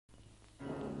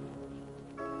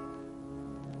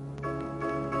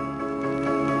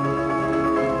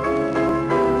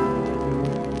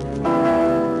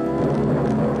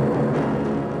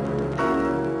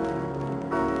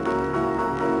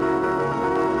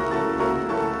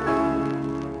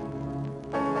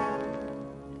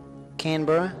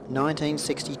Canberra,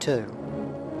 1962.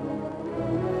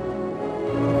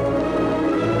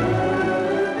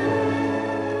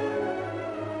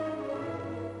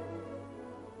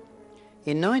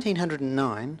 In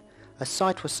 1909, a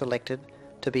site was selected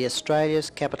to be Australia's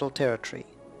capital territory,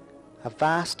 a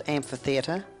vast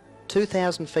amphitheatre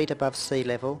 2,000 feet above sea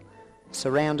level,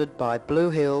 surrounded by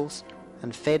blue hills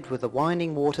and fed with the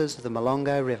winding waters of the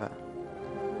Molongo River.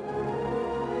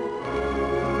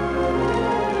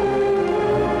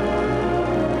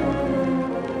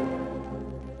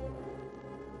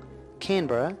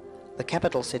 Canberra, the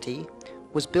capital city,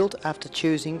 was built after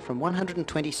choosing from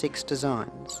 126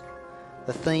 designs,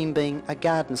 the theme being a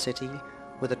garden city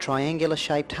with a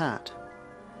triangular-shaped heart.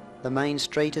 The main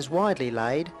street is widely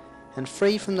laid and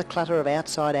free from the clutter of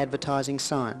outside advertising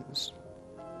signs.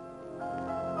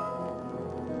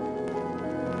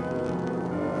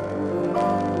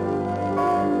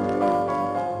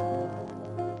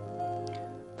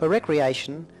 For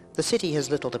recreation, the city has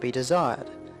little to be desired,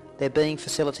 there being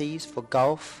facilities for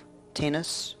golf,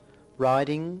 tennis,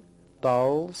 riding,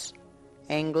 bowls,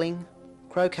 angling,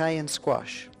 croquet and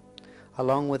squash,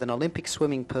 along with an Olympic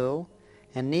swimming pool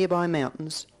and nearby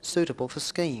mountains suitable for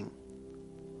skiing.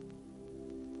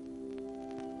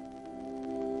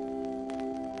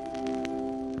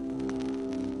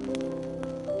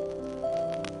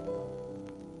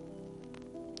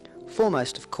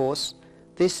 Foremost, of course,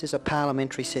 this is a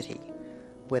parliamentary city,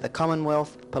 where the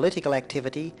Commonwealth political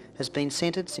activity has been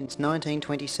centred since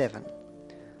 1927,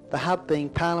 the hub being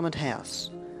Parliament House,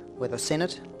 where the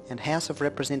Senate and House of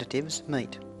Representatives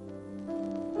meet.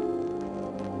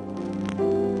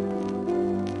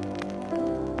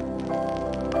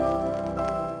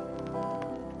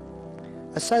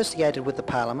 Associated with the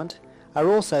Parliament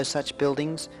are also such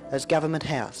buildings as Government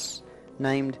House,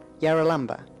 named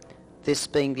Yarralumba, this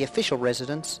being the official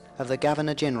residence of the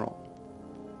Governor-General.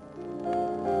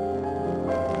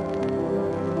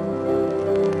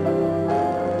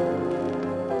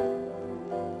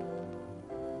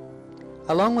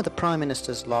 Along with the Prime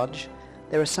Minister's Lodge,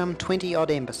 there are some 20-odd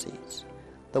embassies,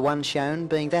 the one shown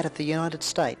being that of the United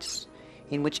States,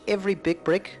 in which every big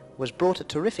brick was brought at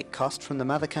terrific cost from the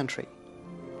mother country.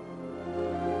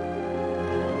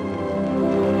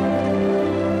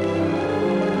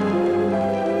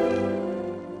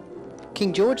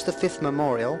 King George V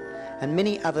Memorial and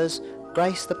many others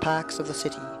grace the parks of the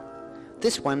city,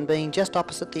 this one being just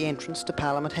opposite the entrance to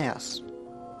Parliament House.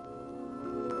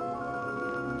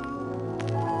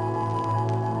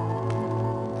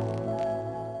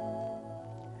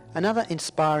 Another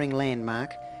inspiring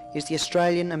landmark is the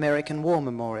Australian-American War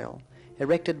Memorial,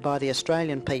 erected by the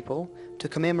Australian people to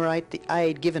commemorate the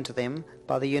aid given to them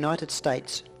by the United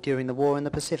States during the war in the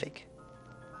Pacific.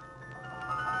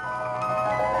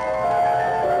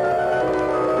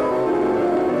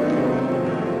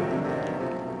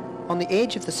 On the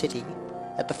edge of the city,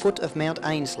 at the foot of Mount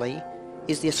Ainslie,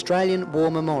 is the Australian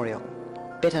War Memorial,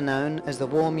 better known as the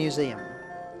War Museum.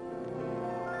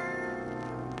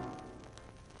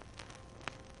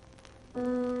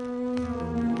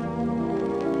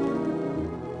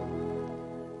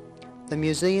 The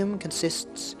museum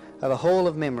consists of a hall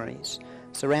of memories,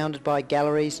 surrounded by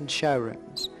galleries and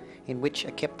showrooms, in which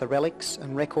are kept the relics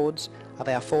and records of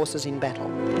our forces in battle.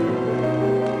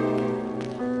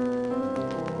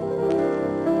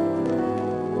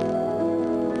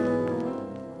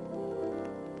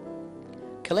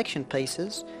 Collection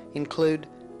pieces include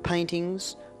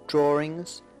paintings,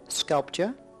 drawings,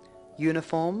 sculpture,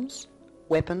 uniforms,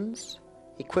 weapons,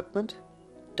 equipment,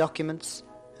 documents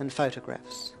and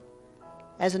photographs.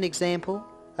 As an example,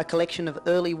 a collection of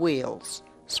early wheels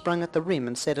sprung at the rim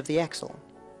instead of the axle.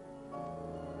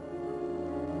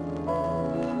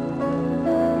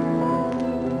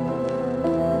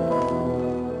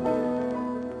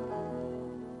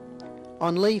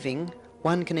 On leaving,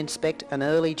 one can inspect an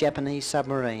early Japanese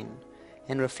submarine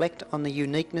and reflect on the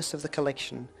uniqueness of the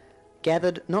collection,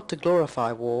 gathered not to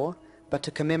glorify war, but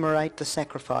to commemorate the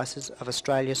sacrifices of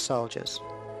Australia's soldiers.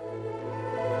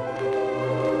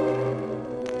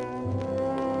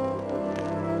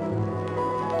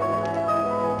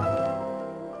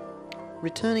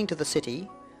 Returning to the city,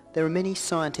 there are many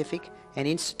scientific and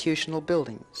institutional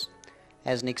buildings.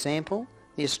 As an example,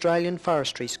 the Australian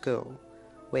Forestry School,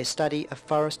 where study of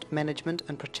forest management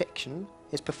and protection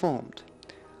is performed.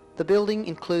 The building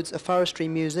includes a forestry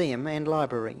museum and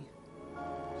library.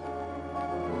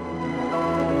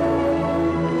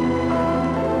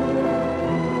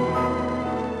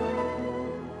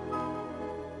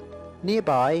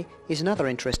 Nearby is another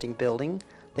interesting building,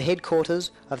 the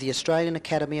headquarters of the Australian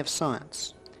Academy of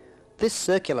Science. This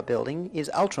circular building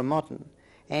is ultra-modern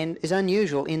and is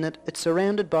unusual in that it's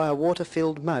surrounded by a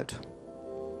water-filled moat.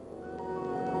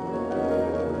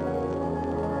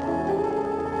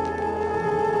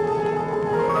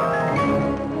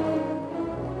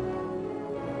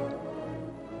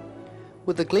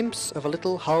 With a glimpse of a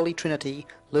little Holy Trinity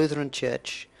Lutheran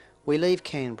church, we leave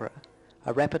Canberra,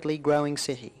 a rapidly growing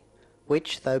city,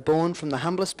 which, though born from the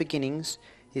humblest beginnings,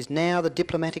 is now the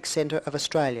diplomatic centre of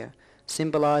Australia,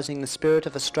 symbolising the spirit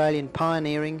of Australian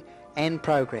pioneering and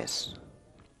progress.